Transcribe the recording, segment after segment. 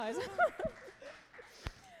guys.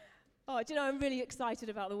 Oh, do you know, I'm really excited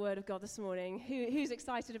about the Word of God this morning. Who's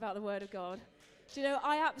excited about the Word of God? Do you know,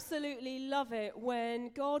 I absolutely love it when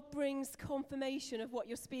God brings confirmation of what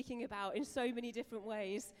you're speaking about in so many different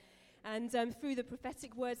ways. And through the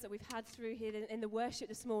prophetic words that we've had through here in the worship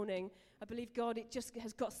this morning, I believe God just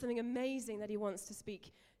has got something amazing that he wants to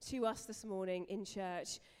speak to us this morning in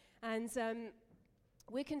church. And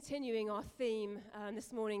we're continuing our theme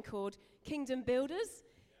this morning called Kingdom Builders.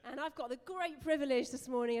 And I've got the great privilege this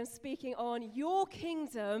morning of speaking on Your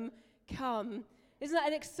Kingdom Come. Isn't that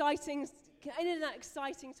an exciting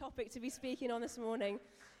topic to be speaking on this morning?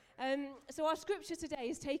 So our scripture today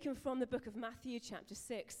is taken from the book of Matthew, chapter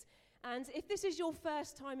 6. And if this is your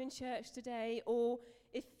first time in church today, or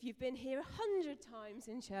if you've been here 100 times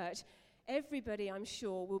in church, everybody, I'm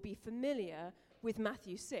sure, will be familiar with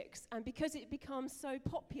Matthew 6. And because it becomes so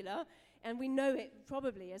popular, and we know it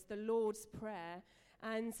probably as the Lord's Prayer,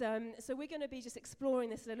 and so we're going to be just exploring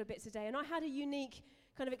this a little bit today. And I had a unique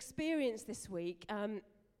kind of experience this week. I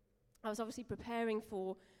was obviously preparing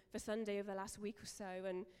for Sunday over the last week or so,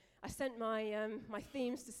 and I sent my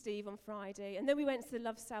themes to Steve on Friday, and then we went to the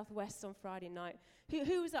Love Southwest on Friday night.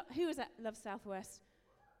 Who was at Love Southwest?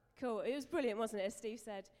 Cool. It was brilliant, wasn't it, as Steve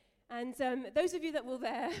said? And those of you that were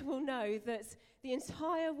there will know that the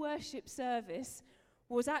entire worship service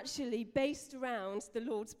was actually based around the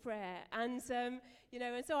Lord's Prayer. And,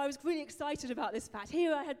 and so I was really excited about this fact.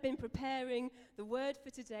 Here I had been preparing the word for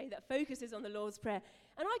today that focuses on the Lord's Prayer.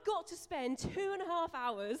 And I got to spend 2.5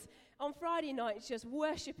 hours on Friday night just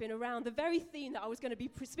worshiping around the very theme that I was going to be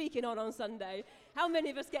speaking on Sunday. How many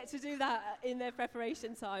of us get to do that in their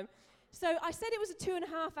preparation time? So I said it was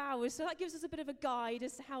 2.5 hours, so that gives us a bit of a guide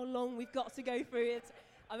as to how long we've got to go through it.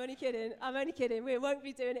 I'm only kidding. We won't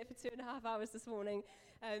be doing it for 2.5 hours this morning.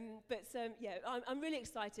 I'm really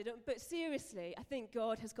excited. But seriously, I think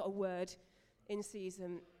God has got a word in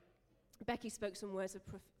season. Becky spoke some words of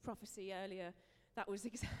prophecy earlier. That was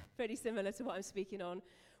pretty similar to what I'm speaking on.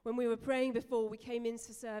 When we were praying before we came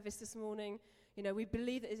into service this morning, we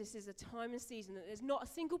believe that this is a time and season, that there's not a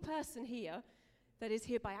single person here that is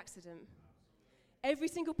here by accident. Every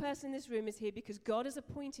single person in this room is here because God has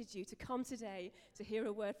appointed you to come today to hear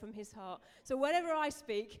a word from his heart. So whatever I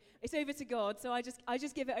speak, it's over to God. So I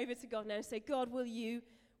just give it over to God now and say, God, will you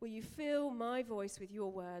fill my voice with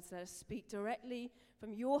your words? Let us speak directly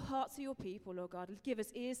from your heart to your people, Lord God. Give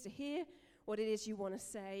us ears to hear what it is you want to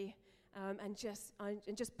say, and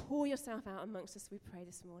just pour yourself out amongst us, we pray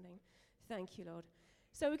this morning. Thank you, Lord.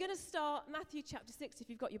 So we're going to start Matthew chapter 6, if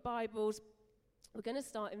you've got your Bibles. We're going to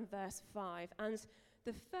start in verse 5, and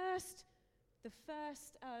the first.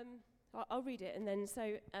 I'll read it, and then so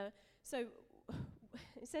it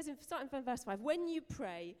says, starting from verse 5, when you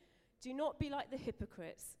pray, do not be like the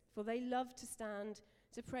hypocrites, for they love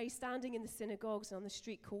to pray standing in the synagogues and on the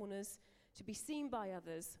street corners, to be seen by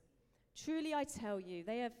others. Truly I tell you,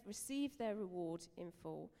 they have received their reward in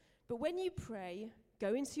full. But when you pray,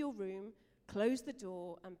 go into your room, close the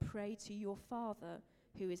door, and pray to your Father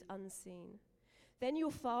who is unseen. Then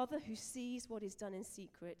your Father who sees what is done in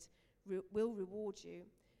secret will reward you.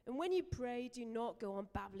 And when you pray, do not go on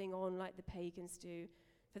babbling on like the pagans do,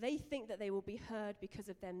 for they think that they will be heard because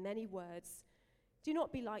of their many words. Do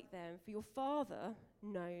not be like them, for your Father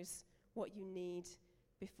knows what you need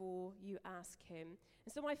before you ask him.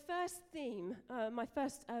 And so my first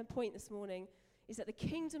point this morning is that the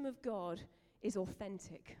kingdom of God is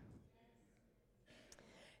authentic.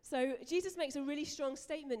 So Jesus makes a really strong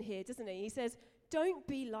statement here, doesn't he? He says, don't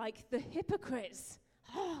be like the hypocrites.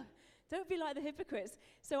 Don't be like the hypocrites.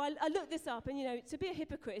 So I looked this up, and, to be a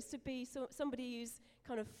hypocrite is to be somebody who's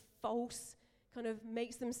kind of false, kind of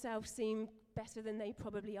makes themselves seem better than they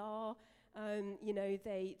probably are.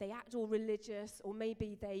 They act all religious, or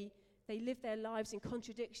maybe they live their lives in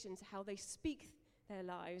contradiction to how they speak their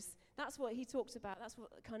lives. That's what he talks about. That's what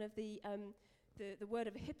kind of the word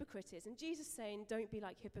of a hypocrite is. And Jesus is saying, don't be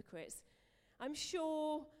like hypocrites. I'm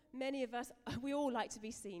sure many of us, we all like to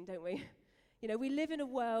be seen, don't we? We live in a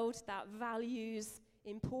world that values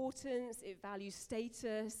importance, it values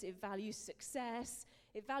status, it values success,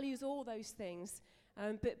 it values all those things.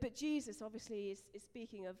 But Jesus obviously is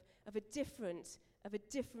speaking of a different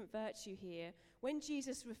virtue here. When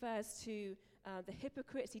Jesus refers to the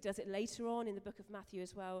hypocrites, he does it later on in the book of Matthew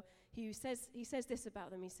as well. He says this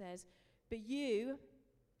about them. He says, but you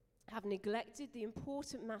have neglected the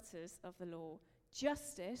important matters of the law,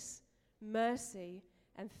 justice, mercy,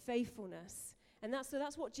 and faithfulness. And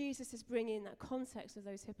that's what Jesus is bringing in that context of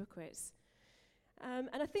those hypocrites. And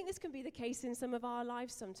I think this can be the case in some of our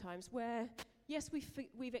lives sometimes, where, yes,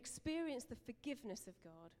 we've experienced the forgiveness of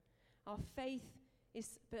God. Our faith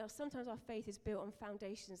but sometimes our faith is built on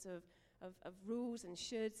foundations of rules and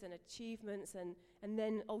shoulds and achievements and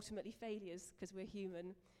then ultimately failures because we're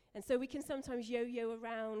human. And so we can sometimes yo-yo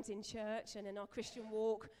around in church and in our Christian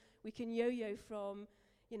walk. We can yo-yo from,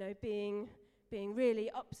 being really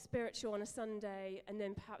up spiritual on a Sunday, and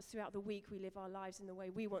then perhaps throughout the week we live our lives in the way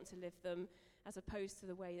we want to live them, as opposed to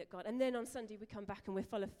the way that God. And then on Sunday we come back and we're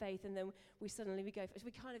full of faith, and then we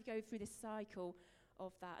kind of go through this cycle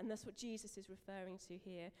of that, and that's what Jesus is referring to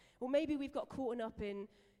here. Or maybe we've got caught up in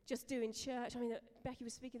just doing church. Becky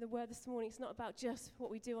was speaking the word this morning. It's not about just what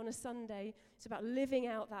we do on a Sunday. It's about living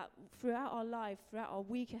out that throughout our life, throughout our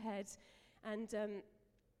week ahead. And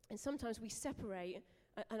sometimes we separate,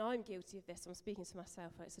 and I'm guilty of this. I'm speaking to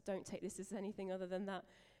myself, so don't take this as anything other than that.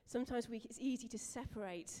 Sometimes it's easy to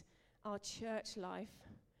separate our church life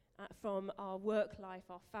from our work life,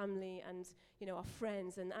 our family, and our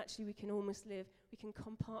friends. And actually we can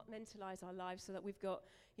compartmentalize our lives so that we've got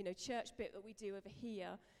church bit that we do over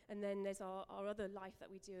here, and then there's our other life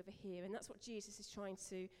that we do over here. And that's what Jesus is trying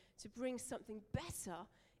to bring something better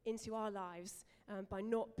into our lives by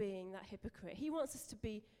not being that hypocrite. He wants us to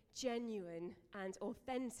be genuine and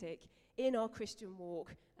authentic in our Christian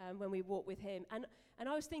walk when we walk with him. And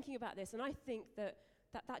I was thinking about this, and I think that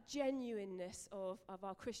genuineness of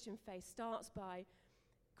our Christian faith starts by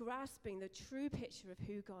grasping the true picture of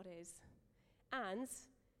who God is and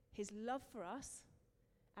his love for us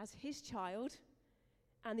as his child,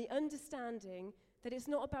 and the understanding that it's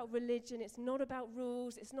not about religion, it's not about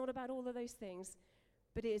rules, it's not about all of those things,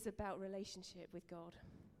 but it is about relationship with God.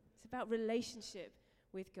 It's about relationship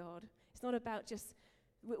with God. It's not about just,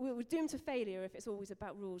 we're doomed to failure if it's always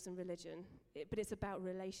about rules and religion, but it's about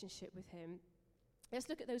relationship with him. Let's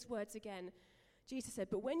look at those words again. Jesus said,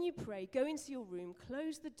 "But when you pray, go into your room,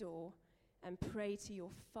 close the door, and pray to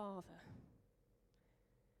your Father."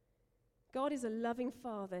 God is a loving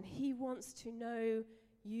Father, and he wants to know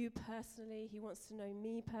you personally. He wants to know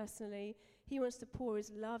me personally. He wants to pour his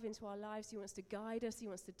love into our lives. He wants to guide us. He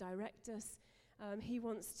wants to direct us. He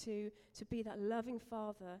wants to be that loving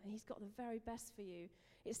Father, and he's got the very best for you.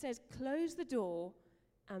 It says, close the door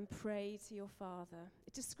and pray to your Father.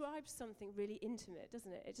 It describes something really intimate,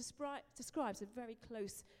 doesn't it? It describes a very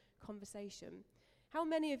close conversation. How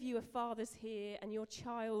many of you are fathers here and your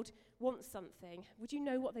child wants something? Would you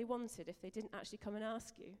know what they wanted if they didn't actually come and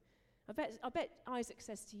ask you? I bet Isaac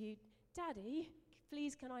says to you, "Daddy,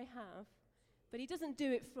 please can I have?" But he doesn't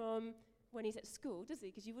do it from when he's at school, does he?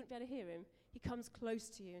 Because you wouldn't be able to hear him. He comes close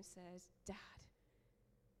to you and says, "Dad,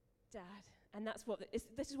 Dad." And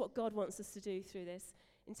this is what God wants us to do through this,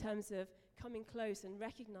 in terms of coming close and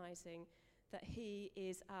recognizing that he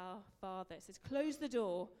is our Father. It says, close the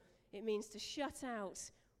door. It means to shut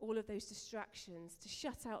out all of those distractions, to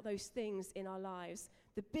shut out those things in our lives,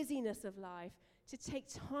 the busyness of life, to take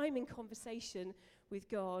time in conversation with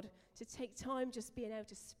God, to take time just being able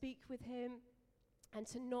to speak with him, and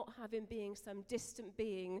to not have him being some distant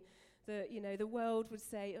being that, the world would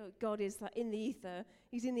say, oh, God is like in the ether.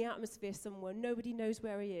 He's in the atmosphere somewhere. Nobody knows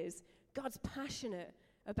where he is. God's passionate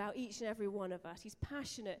about each and every one of us. He's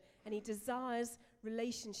passionate, and he desires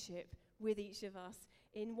relationship with each of us.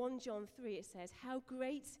 In 1 John 3, it says, "How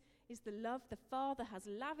great is the love the Father has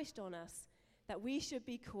lavished on us, that we should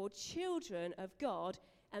be called children of God,"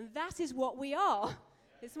 and that is what we are.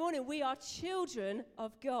 This morning, we are children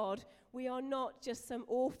of God. We are not just some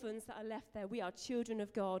orphans that are left there. We are children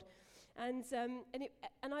of God. And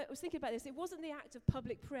I was thinking about this. It wasn't the act of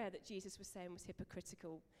public prayer that Jesus was saying was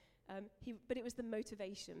hypocritical, but it was the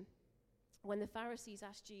motivation. When the Pharisees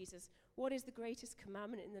asked Jesus, "What is the greatest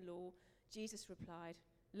commandment in the law?" Jesus replied,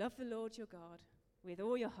 "Love the Lord your God with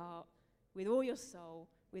all your heart, with all your soul,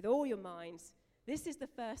 with all your mind. This is the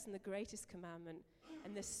first and the greatest commandment.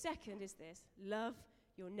 And the second is this: love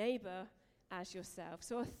your neighbor as yourself."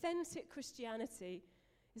 So authentic Christianity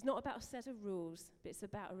is not about a set of rules, but it's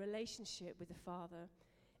about a relationship with the Father.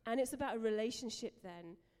 And it's about a relationship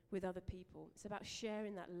then with other people. It's about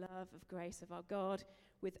sharing that love of grace of our God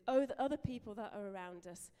with other people that are around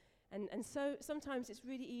us. And so sometimes it's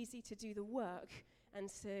really easy to do the work and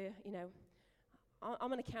to,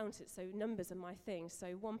 I'm an accountant, so numbers are my thing.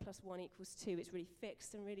 So 1 + 1 = 2. It's really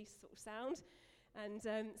fixed and really sort of sound. And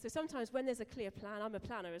so sometimes when there's a clear plan, I'm a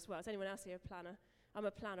planner as well. Is anyone else here a planner? I'm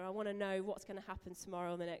a planner. I want to know what's going to happen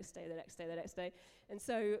tomorrow, the next day, the next day, the next day. And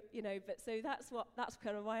so, that's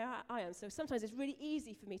kind of why I am. So sometimes it's really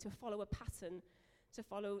easy for me to follow a pattern, to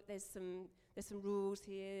follow, there's some rules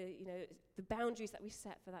here, the boundaries that we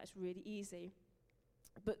set for that is really easy.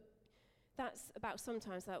 But that's about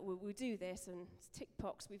sometimes that we do this and tick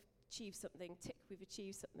box, we've achieved something, tick, we've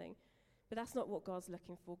achieved something. But that's not what God's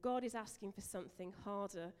looking for. God is asking for something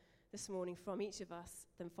harder this morning from each of us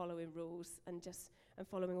than following rules and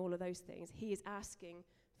following all of those things. He is asking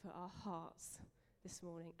for our hearts this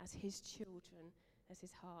morning as his children, as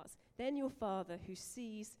his hearts. Then your Father who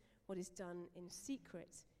sees what is done in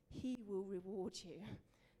secret, he will reward you.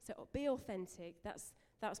 So be authentic.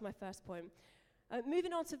 That's my first point.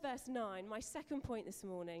 Moving on to verse 9, my second point this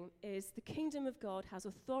morning is the kingdom of God has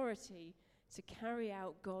authority to carry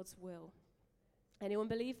out God's will. Anyone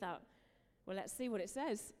believe that? Well, let's see what it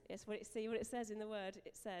says. See what it says in the word.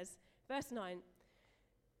 It says, verse 9,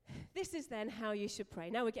 this is then how you should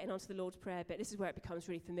pray. Now we're getting on to the Lord's Prayer bit. This is where it becomes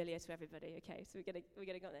really familiar to everybody. Okay, so we're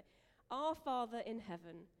going to go there. Our Father in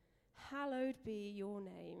heaven, hallowed be your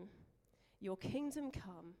name. Your kingdom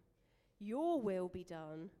come. Your will be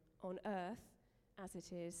done on earth as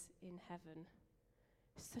it is in heaven.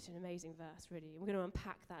 Such an amazing verse, really. We're going to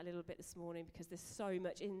unpack that a little bit this morning because there's so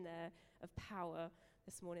much in there of power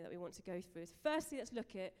this morning that we want to go through. So firstly, let's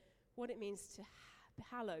look at what it means to be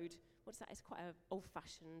hallowed. What's that? It's quite an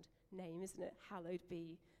old-fashioned name, isn't it? Hallowed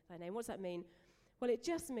be thy name. What's that mean? Well, it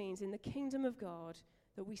just means in the kingdom of God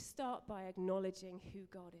that we start by acknowledging who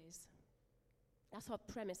God is. That's our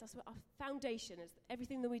premise. That's what our foundation is.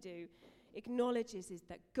 Everything that we do acknowledges is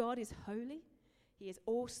that God is holy. He is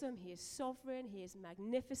awesome. He is sovereign. He is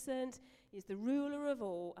magnificent. He is the ruler of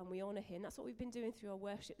all, and we honor him. That's what we've been doing through our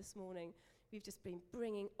worship this morning. We've just been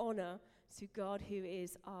bringing honor to God, who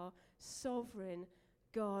is our sovereign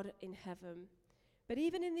God in heaven. But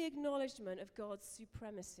even in the acknowledgement of God's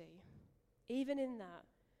supremacy, even in that,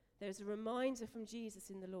 there's a reminder from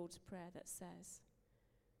Jesus in the Lord's Prayer that says,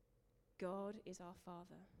 God is our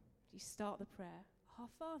Father. You start the prayer, our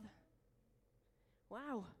Father.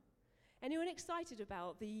 Wow. Anyone excited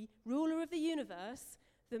about the ruler of the universe,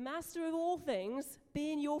 the master of all things,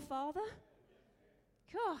 being your Father?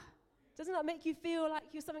 God, doesn't that make you feel like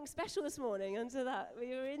you're something special this morning under that?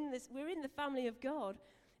 We're in the family of God,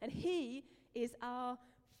 and he is our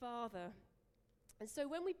Father. And so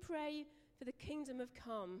when we pray for the kingdom of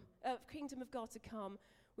God to come,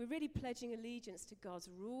 we're really pledging allegiance to God's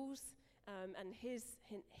rules and his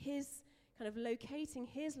kind of locating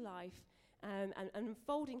his life and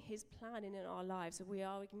unfolding his plan in our lives. So we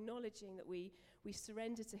are acknowledging that we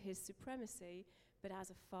surrender to his supremacy, but as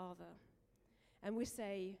a Father. And we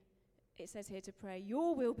say, it says here to pray,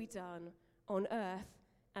 your will be done on earth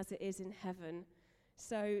as it is in heaven.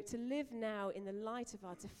 So to live now in the light of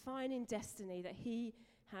our defining destiny that he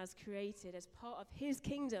has created as part of his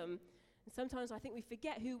kingdom. And sometimes I think we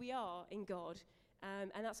forget who we are in God.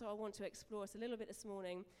 And that's what I want to explore us a little bit this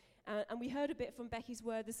morning. And we heard a bit from Becky's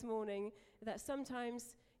word this morning that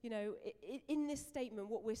sometimes, in this statement,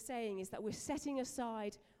 what we're saying is that we're setting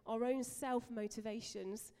aside our own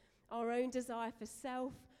self-motivations, our own desire for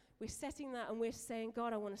self. We're setting that and we're saying,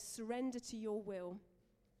 God, I want to surrender to your will.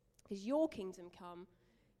 Because your kingdom come,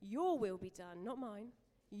 your will be done, not mine.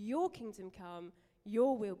 Your kingdom come,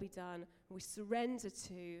 your will be done. And we surrender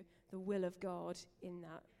to the will of God in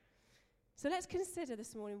that. So let's consider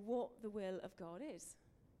this morning what the will of God is.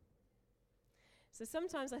 So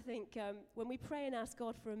sometimes I think when we pray and ask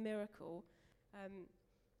God for a miracle,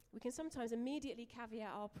 we can sometimes immediately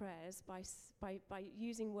caveat our prayers by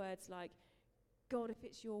using words like, God, if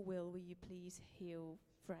it's your will you please heal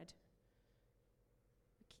Fred?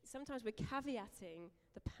 Sometimes we're caveating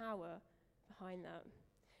the power behind that.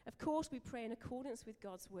 Of course, we pray in accordance with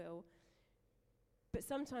God's will, but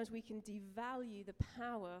sometimes we can devalue the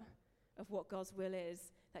power of what God's will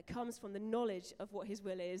is that comes from the knowledge of what his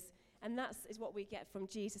will is, and that is what we get from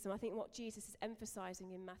Jesus. And I think what Jesus is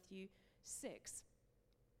emphasizing in Matthew 6. It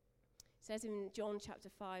says in John chapter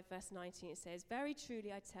 5, verse 19, it says, very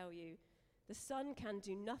truly I tell you, the Son can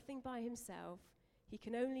do nothing by himself. He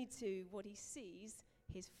can only do what he sees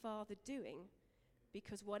his Father doing,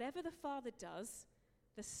 because whatever the Father does,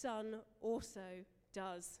 the Son also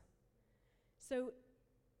does. So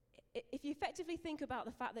if you effectively think about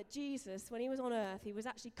the fact that Jesus, when he was on earth, he was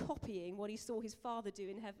actually copying what he saw his Father do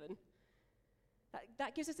in heaven,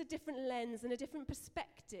 that gives us a different lens and a different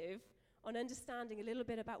perspective on understanding a little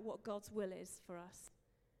bit about what God's will is for us.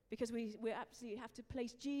 Because we absolutely have to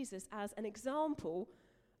place Jesus as an example,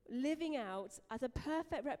 living out as a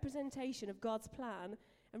perfect representation of God's plan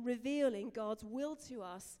and revealing God's will to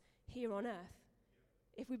us here on earth.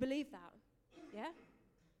 If we believe that, yeah?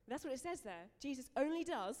 That's what it says there. Jesus only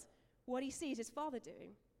does what he sees his Father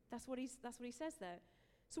doing. That's what he says there.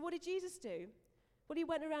 So what did Jesus do? Well, he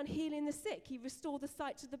went around healing the sick. He restored the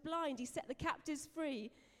sight to the blind. He set the captives free.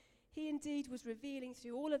 He indeed was revealing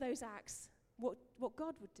through all of those acts what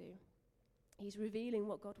God would do. He's revealing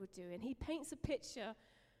what God would do. And he paints a picture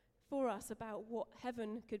for us about what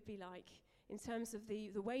heaven could be like in terms of the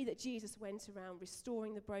way that Jesus went around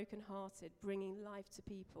restoring the brokenhearted, bringing life to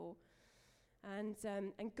people. And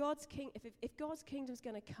God's if God's kingdom's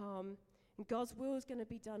going to come and God's will is going to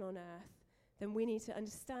be done on earth, then we need to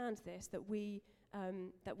understand this, that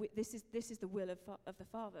this is the will of the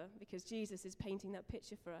Father, because Jesus is painting that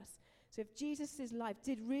picture for us. So if Jesus' life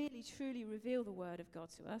did really, truly reveal the word of God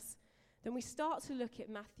to us, then we start to look at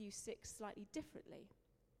Matthew 6 slightly differently.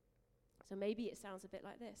 So maybe it sounds a bit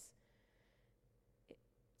like this.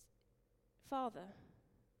 Father,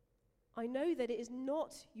 I know that it is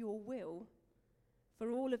not your will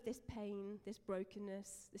for all of this pain, this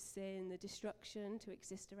brokenness, the sin, the destruction to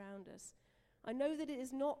exist around us. I know that it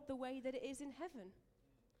is not the way that it is in heaven.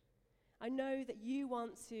 I know that you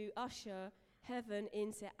want to usher heaven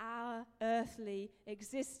into our earthly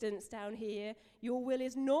existence down here. Your will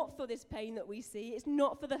is not for this pain that we see. It's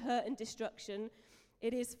not for the hurt and destruction.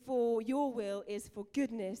 It is for, your will is for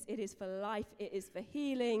goodness. It is for life. It is for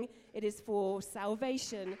healing. It is for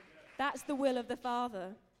salvation. That's the will of the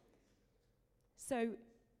Father. So,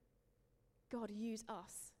 God, use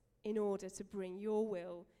us in order to bring your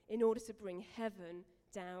will, in order to bring heaven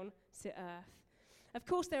down to earth. Of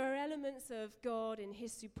course, there are elements of God in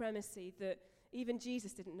his supremacy that even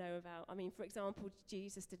Jesus didn't know about. I mean, for example,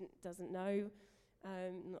 Jesus doesn't know,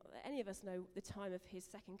 not that any of us know the time of his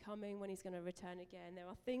second coming, when he's going to return again. There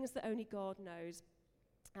are things that only God knows.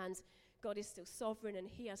 And God is still sovereign, and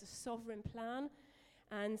he has a sovereign plan.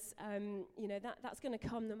 And, that's going to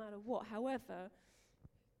come no matter what. However,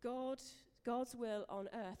 God's will on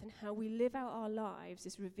earth and how we live out our lives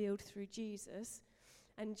is revealed through Jesus.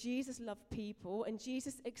 And Jesus loved people, and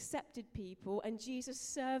Jesus accepted people, and Jesus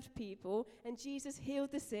served people, and Jesus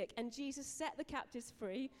healed the sick, and Jesus set the captives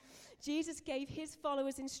free. Jesus gave his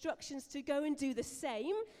followers instructions to go and do the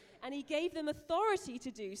same, and he gave them authority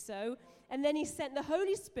to do so. And then he sent the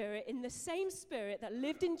Holy Spirit, in the same Spirit that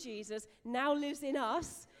lived in Jesus, now lives in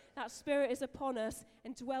us. That Spirit is upon us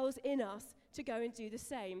and dwells in us to go and do the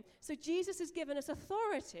same. So Jesus has given us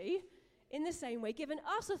authority in the same way, given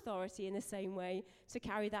us authority in the same way to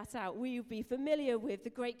carry that out. We'll be familiar with the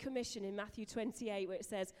Great Commission in Matthew 28, where it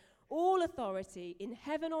says, all authority in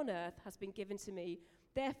heaven and on earth has been given to me.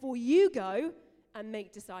 Therefore you go and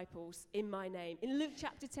make disciples in my name. In Luke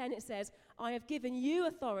chapter 10, it says, I have given you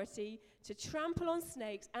authority to trample on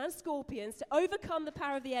snakes and scorpions, to overcome the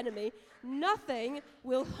power of the enemy. Nothing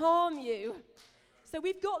will harm you. So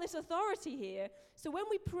we've got this authority here. So when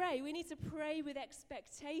we pray, we need to pray with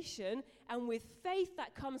expectation and with faith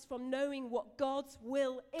that comes from knowing what God's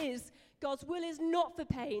will is. God's will is not for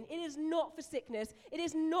pain. It is not for sickness. It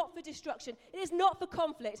is not for destruction. It is not for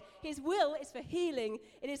conflict. His will is for healing.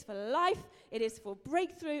 It is for life. It is for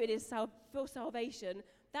breakthrough. It is for salvation.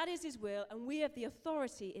 That is his will, and we have the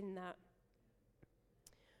authority in that.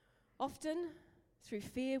 Often, through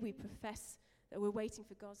fear, we profess that we're waiting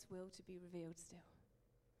for God's will to be revealed still.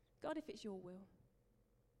 God, if it's your will.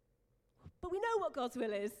 But we know what God's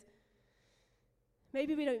will is.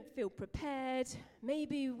 Maybe we don't feel prepared.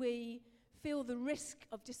 Maybe we feel the risk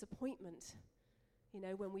of disappointment,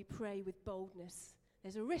 when we pray with boldness.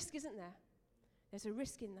 There's a risk, isn't there? There's a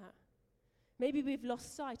risk in that. Maybe we've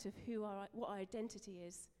lost sight of what our identity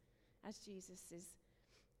is as Jesus is,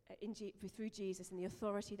 through Jesus and the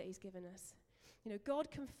authority that he's given us. God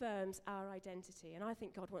confirms our identity, and I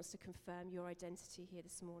think God wants to confirm your identity here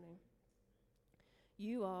this morning.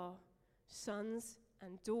 You are sons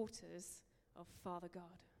and daughters of Father God.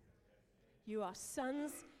 You are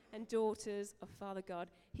sons and daughters of Father God.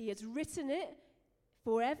 He has written it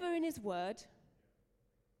forever in his word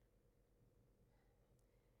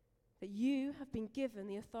that you have been given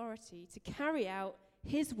the authority to carry out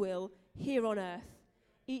his will here on earth.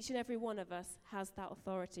 Each and every one of us has that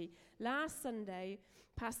authority. Last Sunday,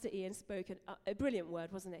 Pastor Ian spoke a brilliant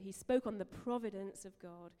word, wasn't it? He spoke on the providence of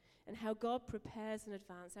God and how God prepares in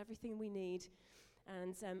advance everything we need.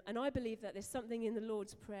 And I believe that there's something in the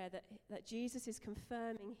Lord's Prayer that Jesus is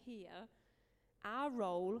confirming here, our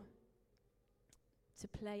role to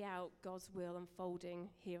play out God's will unfolding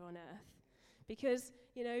here on earth. Because,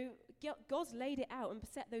 God's laid it out and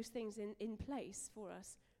set those things in place for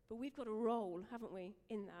us. But we've got a role, haven't we,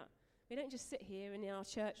 in that? We don't just sit here in our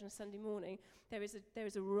church on a Sunday morning. There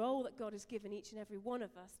is a role that God has given each and every one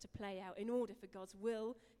of us to play out in order for God's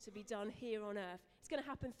will to be done here on earth. It's going to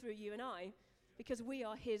happen through you and I, because we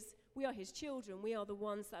are his children. We are the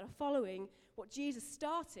ones that are following what Jesus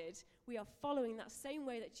started. We are following that same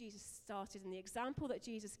way that Jesus started, and the example that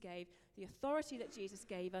Jesus gave, the authority that Jesus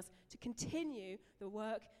gave us to continue the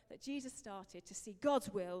work that Jesus started to see God's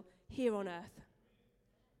will here on earth.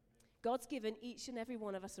 God's given each and every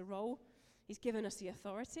one of us a role. He's given us the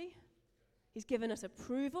authority. He's given us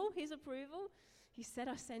his approval. He said,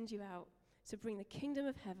 I send you out to bring the kingdom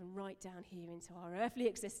of heaven right down here into our earthly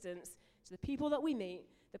existence, to the people that we meet,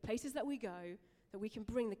 the places that we go, that we can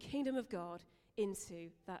bring the kingdom of God into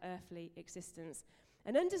that earthly existence.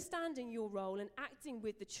 And understanding your role and acting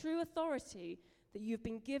with the true authority that you've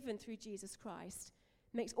been given through Jesus Christ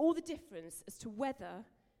makes all the difference as to whether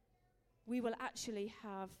we will actually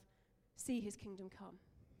see his kingdom come.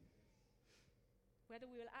 Whether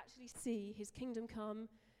we will actually see his kingdom come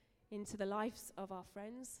into the lives of our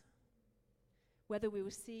friends, whether we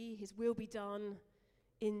will see his will be done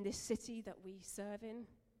in this city that we serve in,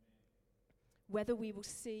 whether we will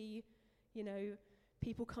see,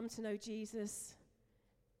 people come to know Jesus,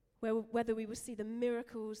 whether we will see the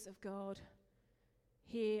miracles of God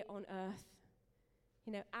here on earth.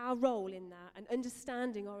 Our role in that and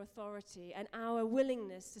understanding our authority and our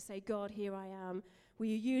willingness to say, God, here I am. Will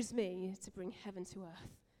you use me to bring heaven to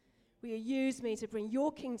earth? Will you use me to bring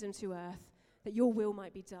your kingdom to earth, that your will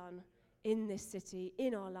might be done in this city,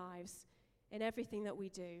 in our lives, in everything that we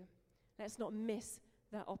do? Let's not miss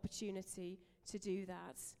that opportunity to do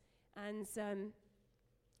that. And,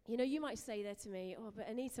 you might say there to me, oh, but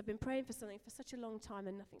Anita, I've been praying for something for such a long time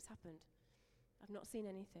and nothing's happened. I've not seen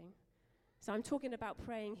anything. So I'm talking about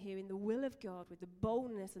praying here in the will of God with the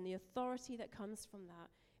boldness and the authority that comes from that.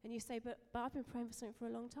 And you say, but I've been praying for something for a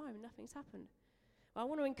long time and nothing's happened. Well, I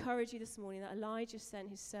want to encourage you this morning that Elijah sent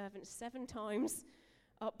his servant 7 times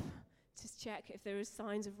up to check if there was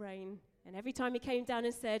signs of rain. And every time he came down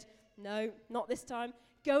and said, no, not this time,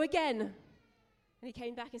 go again. And he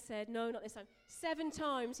came back and said, no, not this time. 7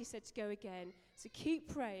 times he said to go again. So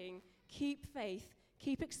keep praying, keep faith,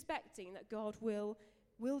 keep expecting that God will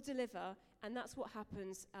deliver. And that's what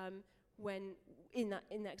happens when in that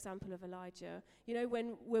example of Elijah.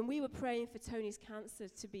 When we were praying for Tony's cancer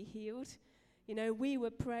to be healed, we were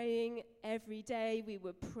praying every day. We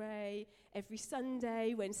would pray every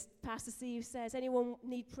Sunday when Pastor Steve says, anyone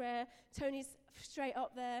need prayer? Tony's straight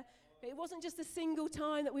up there. But it wasn't just a single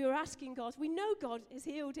time that we were asking God. We know God has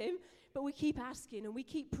healed him, but we keep asking and we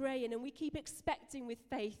keep praying and we keep expecting with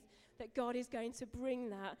faith that God is going to bring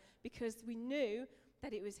that, because we knew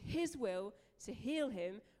that it was his will to heal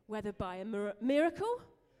him, whether by a miracle,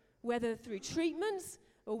 whether through treatments,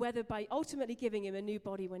 or whether by ultimately giving him a new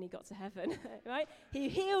body when he got to heaven, right? He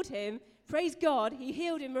healed him. Praise God. He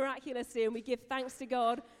healed him miraculously, and we give thanks to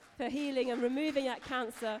God for healing and removing that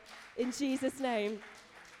cancer in Jesus' name.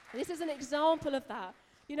 And this is an example of that.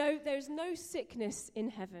 There's no sickness in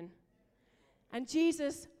heaven. And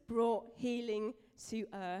Jesus brought healing to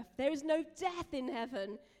earth. There is no death in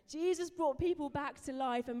heaven. Jesus brought people back to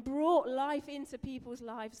life and brought life into people's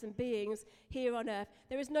lives and beings here on earth.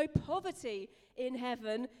 There is no poverty in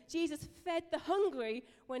heaven. Jesus fed the hungry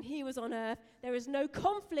when he was on earth. There is no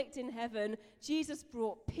conflict in heaven. Jesus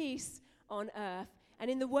brought peace on earth.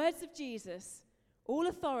 And in the words of Jesus, all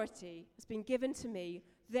authority has been given to me.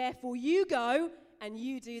 Therefore you go and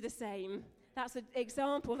you do the same. That's an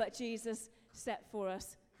example that Jesus set for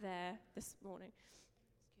us there this morning.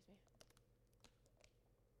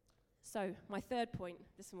 So, my third point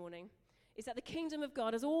this morning is that the kingdom of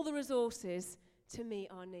God has all the resources to meet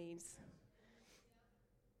our needs.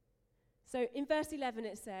 So, in verse 11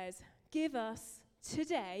 it says, give us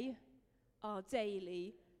today our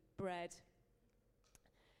daily bread.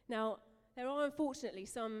 Now, there are unfortunately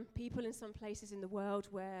some people in some places in the world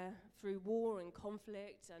where through war and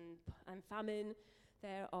conflict and famine,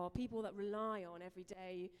 there are people that rely on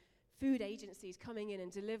everyday food agencies coming in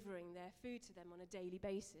and delivering their food to them on a daily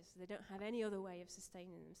basis. They don't have any other way of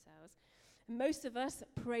sustaining themselves. And most of us,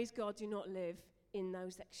 praise God, do not live in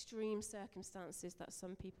those extreme circumstances that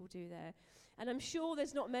some people do there. And I'm sure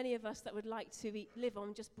there's not many of us that would like to live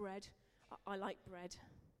on just bread. I like bread,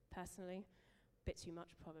 personally. A bit too much,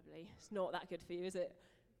 probably. It's not that good for you, is it?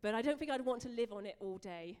 But I don't think I'd want to live on it all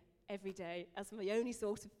day, every day, as my only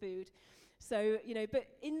source of food. So, but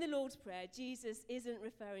in the Lord's Prayer, Jesus isn't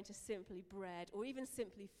referring to simply bread or even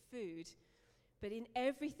simply food, but in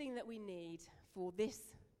everything that we need for this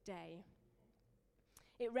day.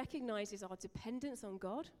 It recognizes our dependence on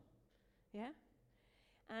God, yeah?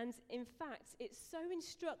 And in fact, it's so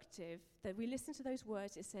instructive that we listen to those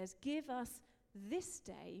words. It says, give us this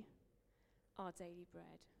day our daily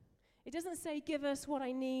bread. It doesn't say, give us what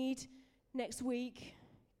I need next week.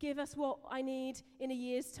 Give us what I need in a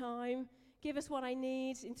year's time. Give us what I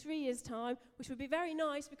need in 3 years' time, which would be very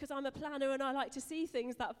nice because I'm a planner and I like to see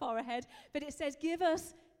things that far ahead. But it says, give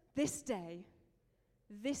us this day,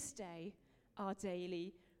 our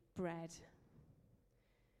daily bread.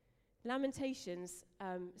 Lamentations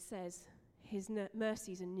says his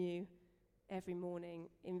mercies are new every morning.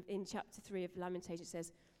 In chapter 3 of Lamentations, it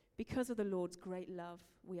says, because of the Lord's great love,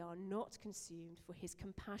 we are not consumed, for his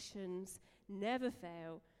compassions never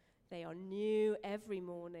fail. They are new every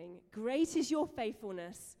morning. Great is your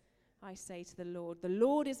faithfulness, I say to the Lord. The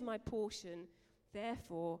Lord is my portion,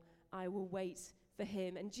 therefore I will wait for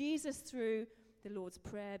him. And Jesus, through the Lord's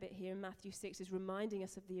Prayer bit here in Matthew 6, is reminding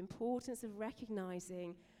us of the importance of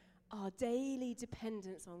recognizing our daily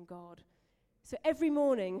dependence on God. So every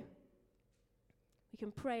morning, we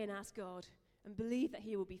can pray and ask God and believe that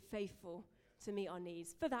he will be faithful to meet our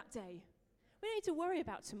needs for that day. We don't need to worry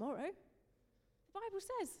about tomorrow. The Bible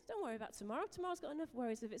says, don't worry about tomorrow. Tomorrow's got enough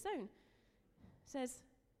worries of its own. It says,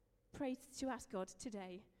 pray to ask God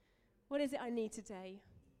today, what is it I need today?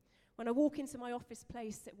 When I walk into my office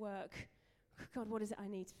place at work, God, what is it I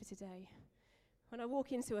need for today? When I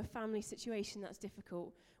walk into a family situation that's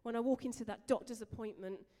difficult, when I walk into that doctor's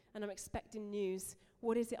appointment and I'm expecting news,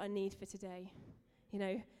 what is it I need for today? You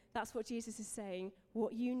know, that's what Jesus is saying,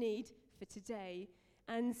 what you need for today.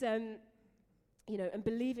 And, you know, and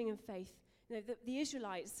believing in faith. You know, the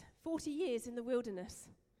Israelites, 40 years in the wilderness,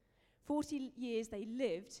 40 years they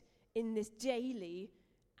lived in this daily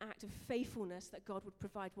act of faithfulness that God would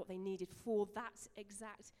provide what they needed for that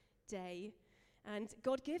exact day. And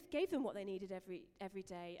God gave them what they needed every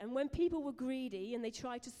day. And when people were greedy and they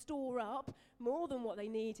tried to store up more than what they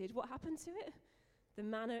needed, what happened to it? The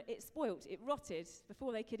manna, it spoilt, it rotted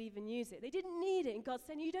before they could even use it. They didn't need it. And God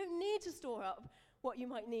said, you don't need to store up what you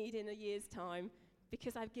might need in a year's time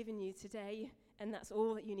because I've given you today, and that's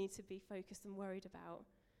all that you need to be focused and worried about.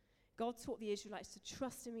 God taught the Israelites to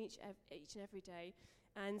trust him each and every day.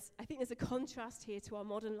 And I think there's a contrast here to our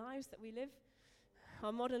modern lives that we live.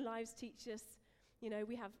 Our modern lives teach us, you know,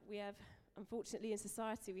 we have, unfortunately in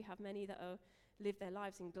society, we have many that live their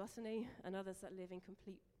lives in gluttony and others that live in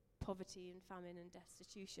complete poverty and famine and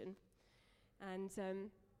destitution. And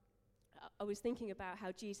I was thinking about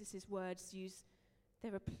how Jesus' words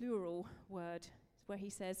they're a plural word, where he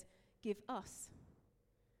says, give us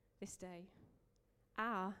this day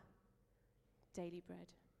our daily bread.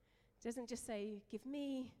 It doesn't just say, give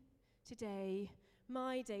me today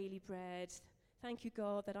my daily bread. Thank you,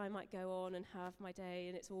 God, that I might go on and have my day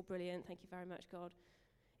and it's all brilliant. Thank you very much, God.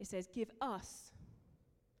 It says, give us.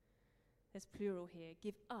 There's plural here.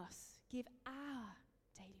 Give us. Give our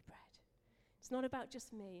daily bread. It's not about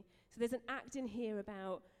just me. So there's an act in here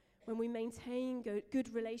about when we maintain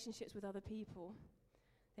good relationships with other people.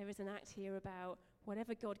 There is an act here about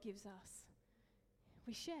whatever God gives us,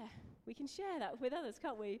 we share. We can share that with others,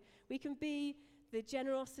 can't we? We can be the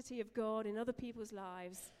generosity of God in other people's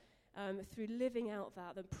lives through living out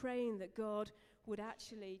that and praying that God would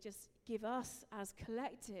actually just give us as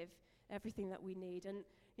collective everything that we need. And,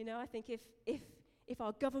 you know, I think if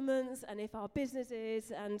our governments and if our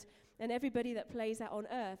businesses and everybody that plays out on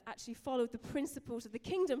earth actually followed the principles of the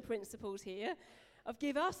kingdom principles here of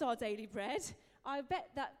give us our daily bread, I bet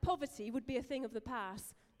that poverty would be a thing of the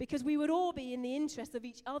past, because we would all be in the interest of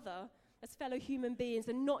each other as fellow human beings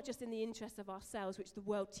and not just in the interest of ourselves, which the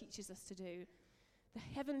world teaches us to do. The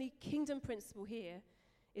heavenly kingdom principle here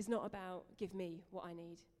is not about give me what I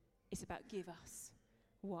need. It's about give us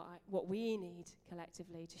what we need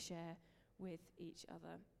collectively to share with each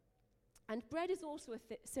other. And bread is also a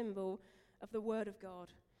symbol of the Word of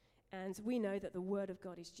God. And we know that the Word of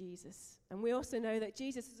God is Jesus. And we also know that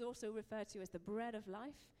Jesus is also referred to as the bread of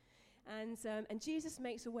life. And Jesus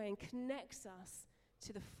makes a way and connects us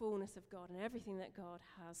to the fullness of God and everything that God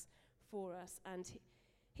has for us. And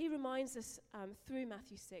he reminds us through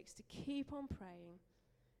Matthew 6 to keep on praying.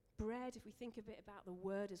 Bread, if we think a bit about the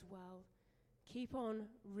Word as well, keep on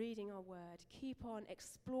reading our Word. Keep on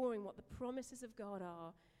exploring what the promises of God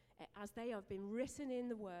are. As they have been written in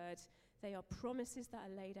the Word, they are promises that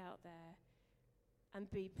are laid out there. And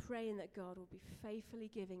be praying that God will be faithfully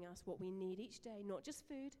giving us what we need each day, not just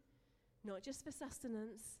food, not just for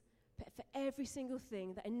sustenance, but for every single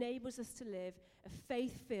thing that enables us to live a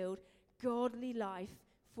faith-filled, godly life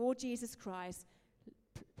for Jesus Christ,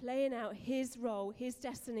 playing out his role, his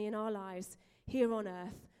destiny in our lives here on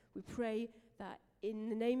earth. We pray that in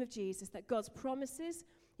the name of Jesus, that God's promises,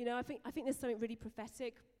 you know, I think there's something really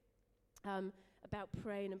prophetic about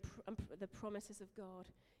praying and the promises of God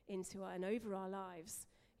into and over our lives.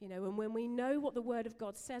 You know, and when we know what the Word of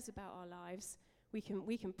God says about our lives, we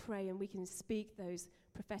can pray and we can speak those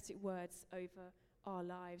prophetic words over our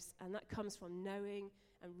lives. And that comes from knowing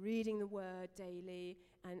and reading the Word daily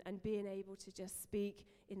and being able to just speak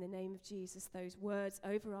in the name of Jesus those words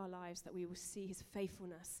over our lives, that we will see his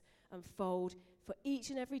faithfulness unfold for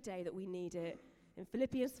each and every day that we need it, in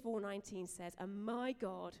Philippians 4:19 says, "And my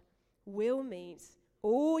God will meet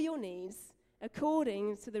all your needs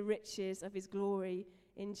according to the riches of his glory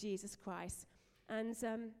in Jesus Christ." And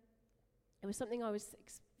it was something I was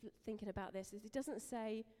thinking about this, is it doesn't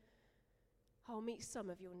say, "I'll meet some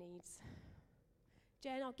of your needs.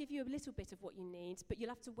 Jen, I'll give you a little bit of what you need, but you'll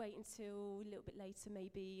have to wait until a little bit later,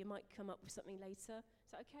 maybe. You might come up with something later."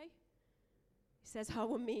 Is that okay? It says, "I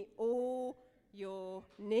will meet all your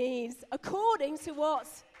needs according to what?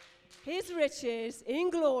 His riches in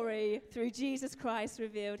glory through Jesus Christ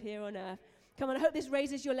revealed here on earth." Come on, I hope this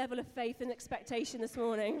raises your level of faith and expectation this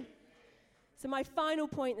morning. So my final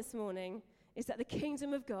point this morning is that the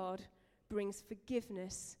kingdom of God brings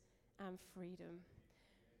forgiveness and freedom.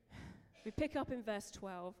 We pick up in verse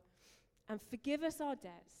 12, "And forgive us our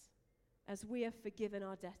debts as we have forgiven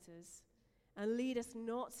our debtors, and lead us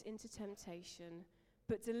not into temptation,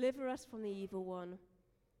 but deliver us from the evil one.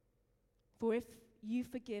 For if you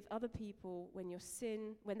forgive other people when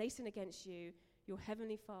they sin against you, your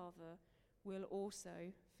heavenly Father will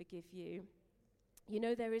also forgive you." You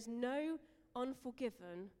know, there is no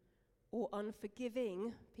unforgiven or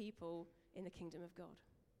unforgiving people in the kingdom of God.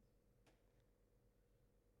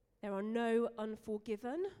 There are no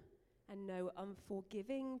unforgiven and no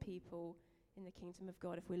unforgiving people in the kingdom of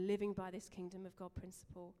God if we're living by this kingdom of God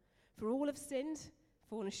principle. For all have sinned,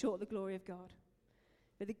 fallen short of the glory of God.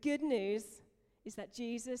 But the good news is that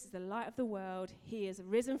Jesus is the light of the world. He is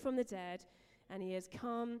risen from the dead, and he has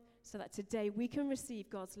come so that today we can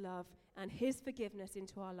receive God's love and his forgiveness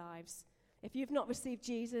into our lives. If you've not received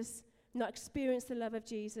Jesus, not experienced the love of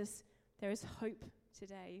Jesus, there is hope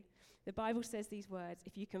today. The Bible says these words: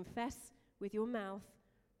 "If you confess with your mouth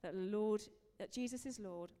that Jesus is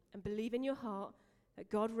Lord, and believe in your heart that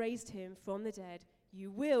God raised him from the dead, you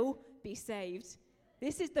will be saved."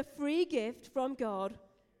 This is the free gift from God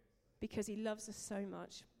because he loves us so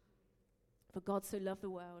much. "For God so loved the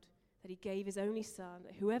world that he gave his only Son,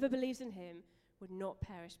 that whoever believes in him would not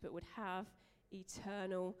perish but would have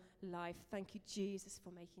eternal life." Thank you, Jesus, for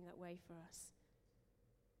making that way for us.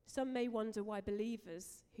 Some may wonder why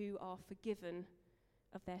believers who are forgiven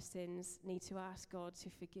of their sins need to ask God to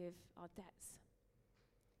forgive our debts.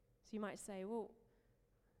 So you might say, "Well,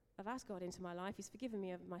 I've asked God into my life. He's forgiven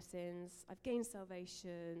me of my sins. I've gained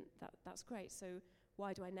salvation. That's great. So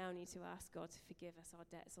why do I now need to ask God to forgive us our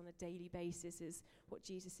debts on a daily basis?" is what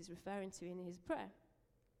Jesus is referring to in his prayer.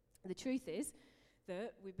 The truth is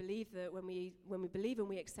that we believe that when we believe and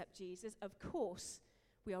we accept Jesus, of course,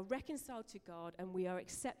 we are reconciled to God and we are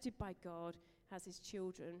accepted by God as his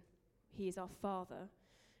children. He is our Father.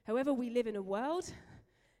 However, we live in a world,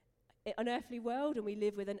 an earthly world, and we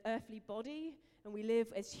live with an earthly body, and we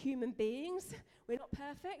live as human beings. We're not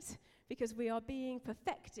perfect because we are being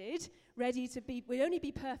perfected, we'll only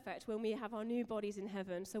be perfect when we have our new bodies in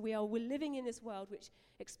heaven. So we're living in this world which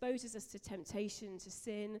exposes us to temptation, to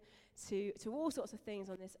sin, to all sorts of things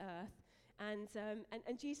on this earth.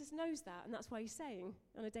 And Jesus knows that, and that's why he's saying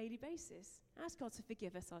on a daily basis, ask God to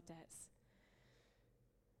forgive us our debts.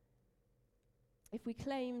 If we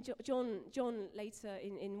claim, John later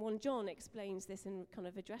in 1 John explains this and kind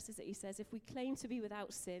of addresses it. He says, "If we claim to be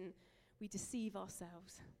without sin, we deceive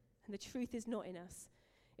ourselves, and the truth is not in us.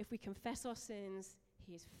 If we confess our sins,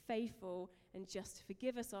 he is faithful and just to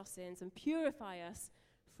forgive us our sins and purify us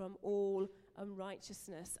from all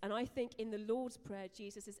unrighteousness." And I think in the Lord's Prayer,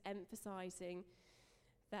 Jesus is emphasizing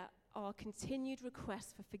that our continued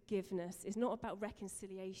request for forgiveness is not about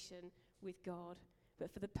reconciliation with God, but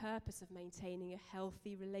for the purpose of maintaining a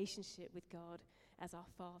healthy relationship with God as our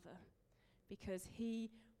Father, because he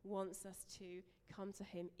wants us to come to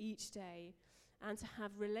him each day and to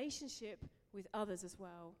have relationship with others as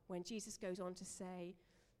well, when Jesus goes on to say,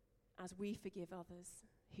 "As we forgive others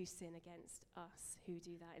who sin against us," who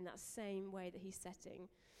do that in that same way that he's setting.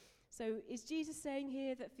 So is Jesus saying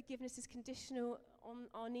here that forgiveness is conditional on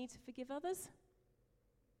our need to forgive others?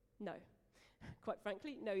 No. Quite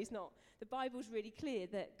frankly, no, he's not. The Bible's really clear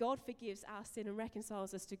that God forgives our sin and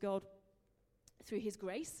reconciles us to God through his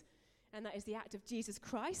grace, and that is the act of Jesus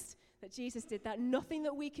Christ, that Jesus did that. Nothing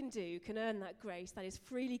that we can do can earn that grace. That is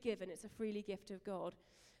freely given. It's a freely gift of God.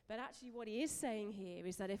 But actually what he is saying here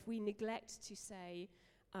is that if we neglect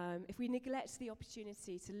the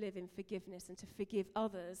opportunity to live in forgiveness and to forgive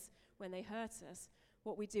others when they hurt us,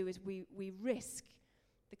 what we do is we risk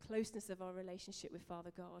the closeness of our relationship with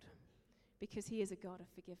Father God, because he is a God of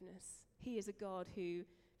forgiveness. He is a God who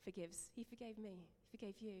forgives. He forgave me. He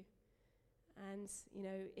forgave you. And,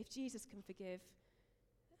 if Jesus can forgive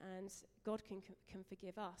and God can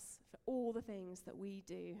forgive us for all the things that we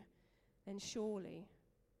do, then surely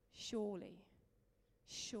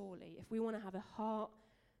surely, if we want to have a heart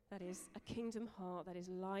that is a kingdom heart, that is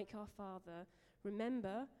like our Father,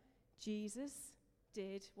 remember, Jesus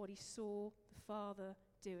did what he saw the Father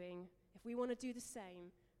doing. If we want to do the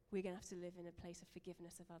same, we're going to have to live in a place of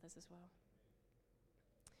forgiveness of others as well.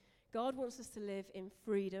 God wants us to live in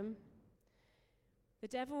freedom. The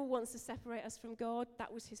devil wants to separate us from God.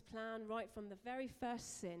 That was his plan right from the very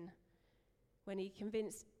first sin, when he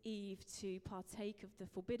convinced Eve to partake of the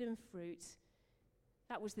forbidden fruit.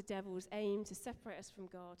 That was the devil's aim, to separate us from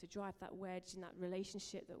God, to drive that wedge in that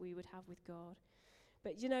relationship that we would have with God.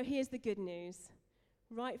 But here's the good news.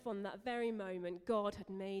 Right from that very moment, God had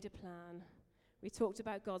made a plan. We talked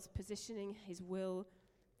about God's positioning, his will.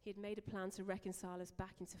 He had made a plan to reconcile us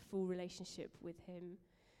back into full relationship with him.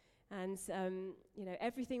 And,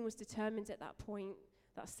 everything was determined at that point,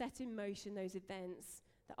 that set in motion those events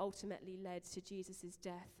that ultimately led to Jesus'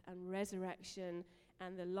 death and resurrection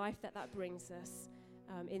and the life that brings us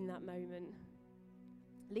in that moment.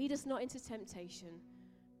 Lead us not into temptation,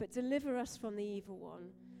 but deliver us from the evil one.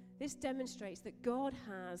 This demonstrates that God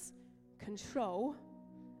has control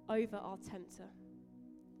over our tempter.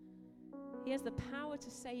 He has the power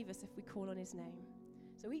to save us if we call on his name.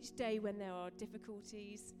 So each day when there are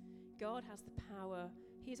difficulties, God has the power.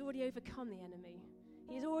 He has already overcome the enemy.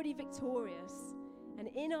 He is already victorious. And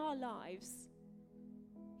in our lives,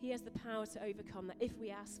 he has the power to overcome that if we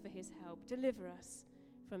ask for his help. Deliver us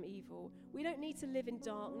from evil. We don't need to live in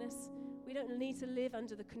darkness. We don't need to live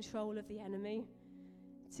under the control of the enemy.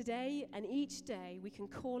 Today and each day, we can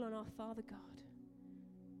call on our Father God,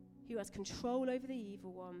 who has control over the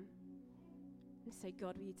evil one, and say,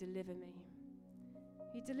 God, will you deliver me?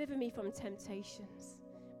 Will you deliver me from temptations?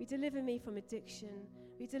 Will you deliver me from addiction?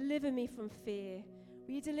 Will you deliver me from fear?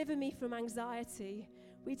 Will you deliver me from anxiety?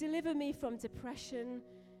 Will you deliver me from depression?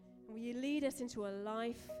 And will you lead us into a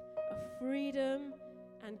life of freedom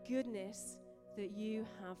and goodness that you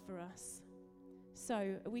have for us?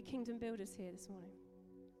 So, are we kingdom builders here this morning?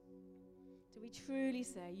 Do we truly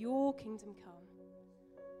say, your kingdom come?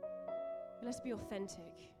 Let's be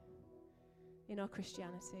authentic in our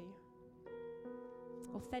Christianity.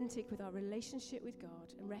 Authentic with our relationship with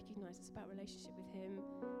God, and recognize it's about relationship with him,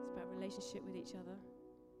 it's about relationship with each other.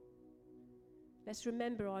 Let's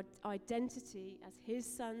remember our identity as his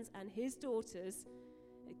sons and his daughters.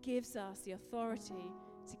 It gives us the authority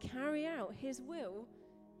to carry out his will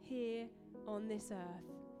here on this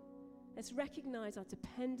earth. Let's recognize our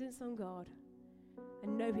dependence on God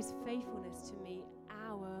and know his faithfulness to meet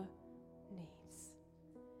our needs.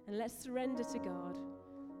 And let's surrender to God,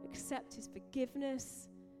 accept his forgiveness,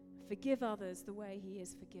 forgive others the way he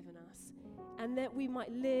has forgiven us, and that we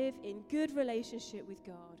might live in good relationship with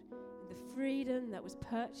God, in the freedom that was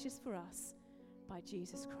purchased for us by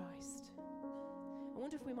Jesus Christ. I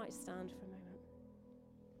wonder if we might stand for a moment.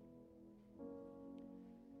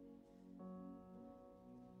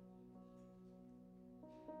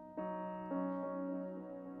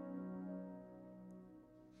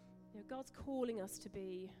 God's calling us to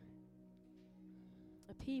be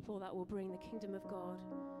a people that will bring the kingdom of God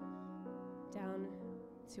down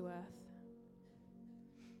to earth.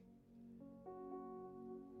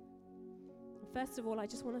 First of all, I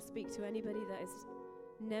just want to speak to anybody that has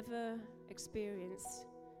never experienced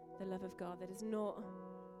the love of God, that has not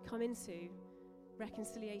come into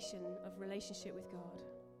reconciliation of relationship with God.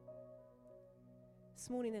 This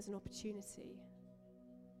morning there's an opportunity.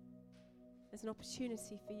 There's an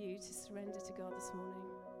opportunity for you to surrender to God this morning.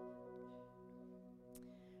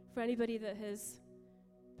 For anybody that has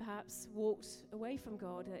perhaps walked away from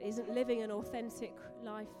God, that isn't living an authentic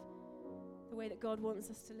life the way that God wants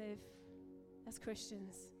us to live as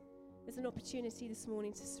Christians, there's an opportunity this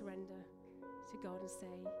morning to surrender to God and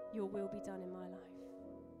say, your will be done in my life.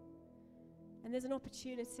 And there's an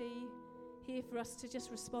opportunity here for us to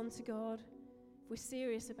just respond to God. If we're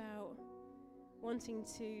serious about wanting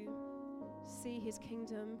to see his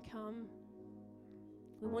kingdom come,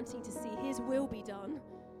 we're wanting to see his will be done,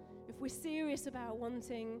 if we're serious about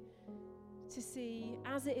wanting to see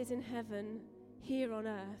as it is in heaven here on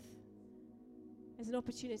earth, there's an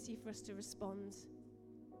opportunity for us to respond,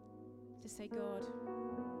 to say, God,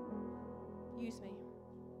 use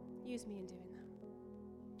me in doing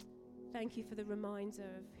that. Thank you for the reminder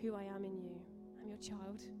of who I am in you. I'm your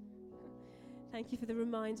child. Thank you for the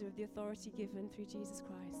reminder of the authority given through Jesus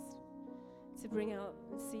Christ to bring out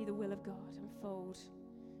and see the will of God unfold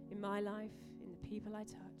in my life, in the people I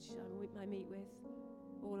touch, I meet with,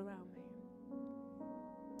 all around me.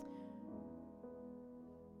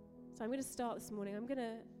 So I'm going to start this morning. I'm going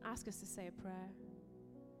to ask us to say a prayer.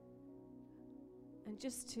 And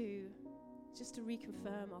just to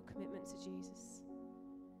reconfirm our commitment to Jesus.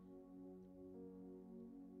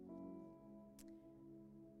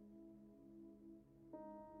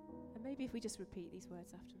 maybe if we just repeat these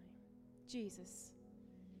words after me. Jesus,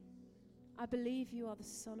 I believe you are the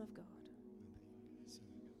Son of God.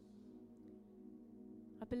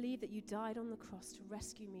 I believe that you died on the cross to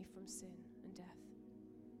rescue me from sin and death,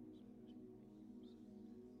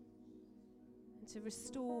 and to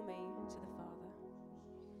restore me to the Father.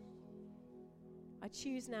 I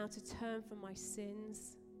choose now to turn from my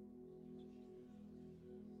sins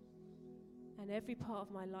and every part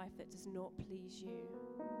of my life that does not please you.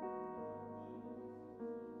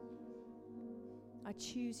 I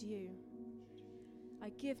choose you. I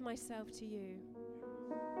give myself to you.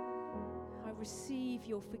 I receive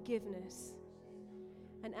your forgiveness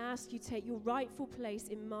and ask you to take your rightful place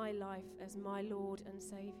in my life as my Lord and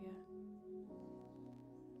Savior.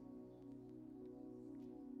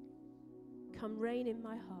 Come reign in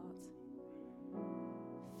my heart.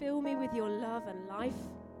 Fill me with your love and life,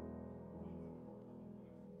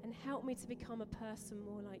 and help me to become a person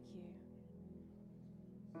more like you.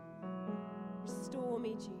 Restore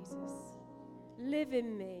me, Jesus. Live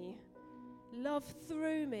in me. Love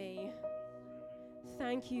through me.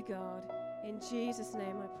 Thank you, God. In Jesus'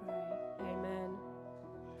 name I pray. Amen.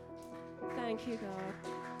 Thank you, God.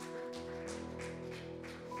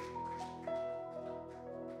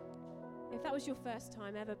 If that was your first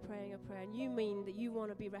time ever praying a prayer, and you mean that you want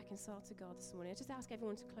to be reconciled to God this morning, I just ask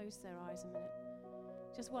everyone to close their eyes a minute.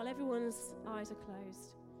 Just while everyone's eyes are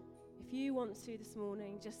closed. If you want to this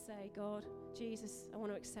morning, just say, God, Jesus, I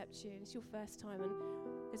want to accept you. It's your first time, and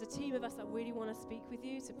there's a team of us that really want to speak with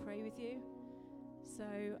you, to pray with you. So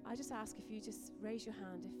I just ask if you just raise your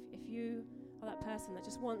hand, if you are that person that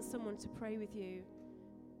just wants someone to pray with you,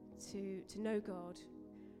 to know God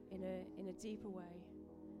in a deeper way,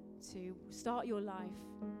 to start your life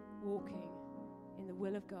walking in the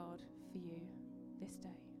will of God for you this day.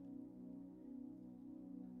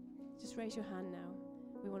 Just raise your hand now.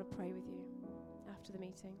 We want to pray with you after the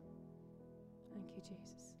meeting. Thank you,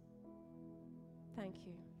 Jesus. Thank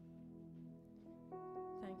you.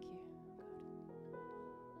 Thank you, God.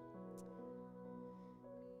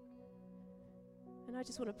 And I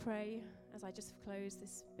just want to pray as I just close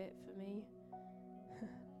this bit for me.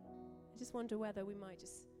 I just wonder whether we might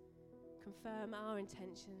just confirm our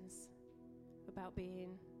intentions about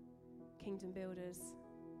being kingdom builders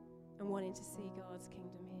and wanting to see God's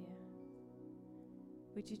kingdom here.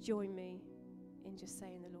 Would you join me in just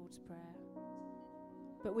saying the Lord's Prayer?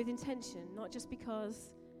 But with intention, not just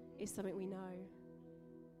because it's something we know.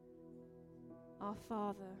 Our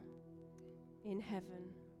Father in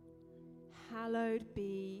heaven, hallowed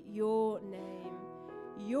be your name.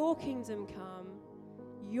 Your kingdom come,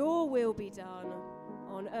 your will be done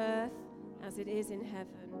on earth as it is in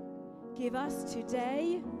heaven. Give us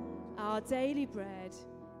today our daily bread,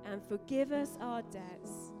 and forgive us our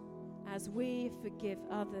debts as we forgive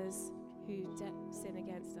others who sin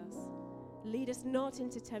against us. Lead us not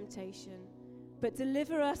into temptation, but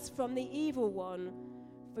deliver us from the evil one.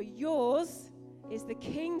 For yours is the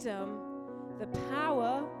kingdom, the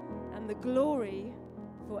power, and the glory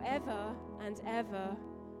forever and ever.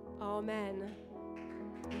 Amen.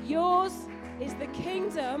 Yours is the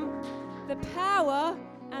kingdom, the power,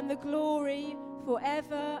 and the glory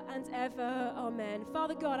forever and ever. Amen.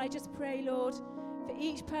 Father God, I just pray, Lord, for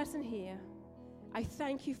each person here. I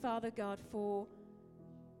thank you, Father God, for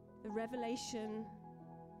the revelation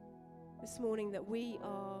this morning that we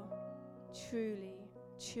are truly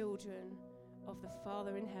children of the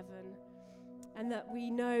Father in heaven, and that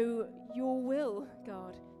we know your will,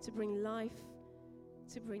 God, to bring life,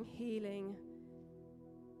 to bring healing,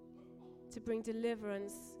 to bring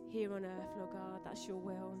deliverance here on earth, Lord God. That's your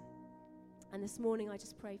will. And this morning I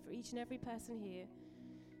just pray for each and every person here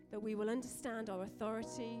that we will understand our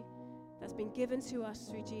authority that's been given to us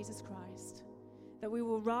through Jesus Christ, that we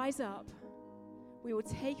will rise up, we will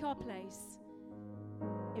take our place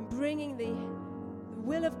in bringing the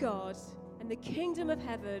will of God and the kingdom of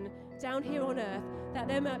heaven down here on earth, that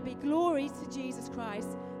there might be glory to Jesus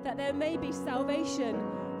Christ, that there may be salvation,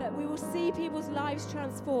 that we will see people's lives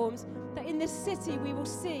transformed, that in this city we will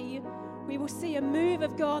see a move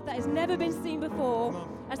of God that has never been seen before.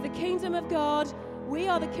 As the kingdom of God, we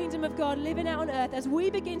are the kingdom of God living out on earth, as we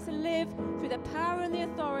begin to live through the power and the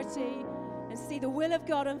authority and see the will of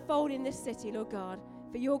God unfold in this city, Lord God,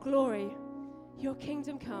 for your glory, your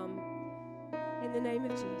kingdom come. In the name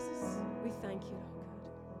of Jesus, we thank you, Lord God.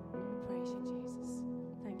 We praise you, Jesus.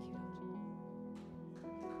 Thank you,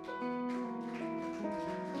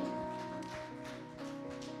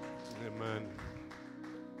 Lord. Amen.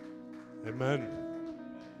 Amen.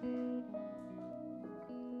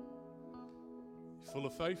 Full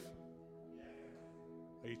of faith?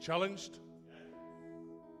 Are you challenged?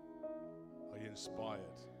 Are you inspired?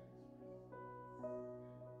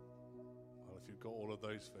 Well, if you've got all of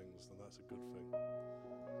those things, then that's a good thing.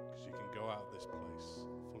 Because you can go out of this place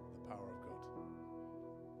full of the power of God.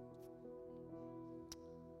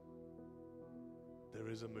 There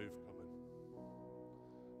is a move coming.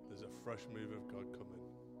 There's a fresh move of God coming.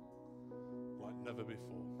 Like never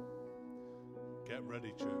before. Get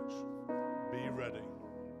ready, church. Be ready.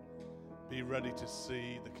 Be ready to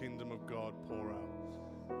see the kingdom of God pour out.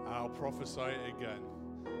 I'll prophesy it again,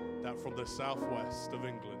 that from the southwest of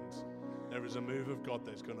England, there is a move of God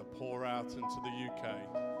that's going to pour out into the UK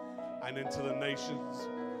and into the nations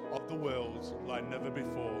of the world like never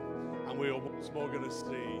before. And we are once more going to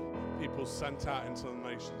see people sent out into the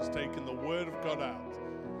nations, taking the word of God out,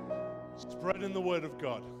 spreading the word of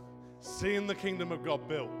God, seeing the kingdom of God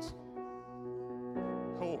built.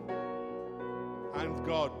 Cool. And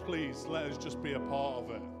God, please, let us just be a part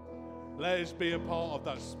of it. Let us be a part of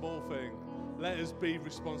that small thing. Let us be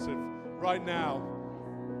responsive. Right now,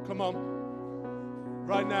 come on.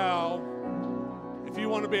 Right now, if you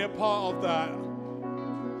want to be a part of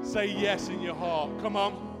that, say yes in your heart. Come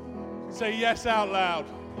on. Say yes out loud.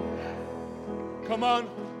 Come on.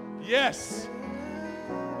 Yes.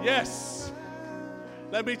 Yes.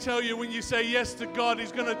 Let me tell you, when you say yes to God,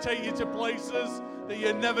 He's going to take you to places that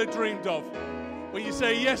you never dreamed of. When you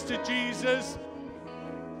say yes to Jesus,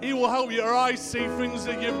 He will help your eyes see things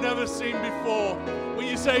that you've never seen before. When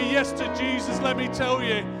you say yes to Jesus, let me tell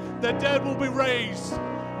you, the dead will be raised,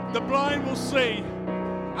 the blind will see,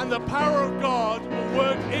 and the power of God will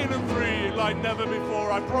work in and through you like never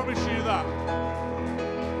before. I promise you that.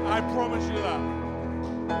 I promise you that.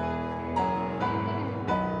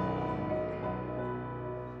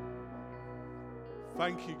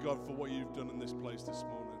 Thank you, God, for what you've done in this place this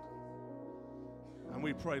morning. And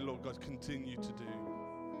we pray, Lord God, continue to do.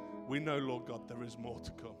 We know, Lord God, there is more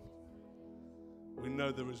to come. We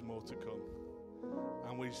know there is more to come.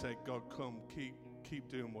 And we say, God, come, keep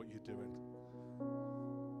doing what you're doing.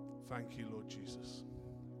 Thank you, Lord Jesus.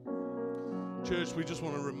 Church, we just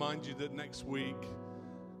want to remind you that next week,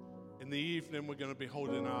 in the evening, we're going to be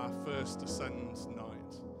holding our first Ascend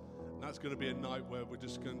night. And that's going to be a night where we're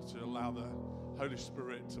just going to allow the Holy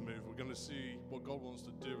Spirit to move. We're going to see what God wants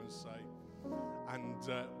to do and say. And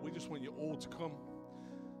we just want you all to come.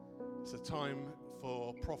 It's a time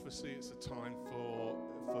for prophecy. It's a time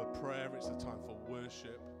for prayer. It's a time for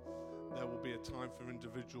worship. There will be a time for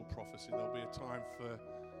individual prophecy. There will be a time for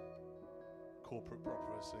corporate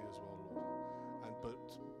prophecy as well, Lord.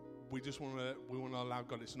 But we just want to allow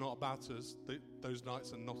God. It's not about us. Those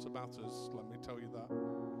nights are not about us. Let me tell you that.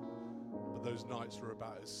 But those nights are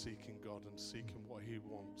about us seeking God and seeking what He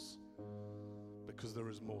wants, because there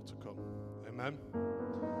is more to come. Amen.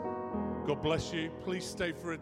 God bless you. Please stay for a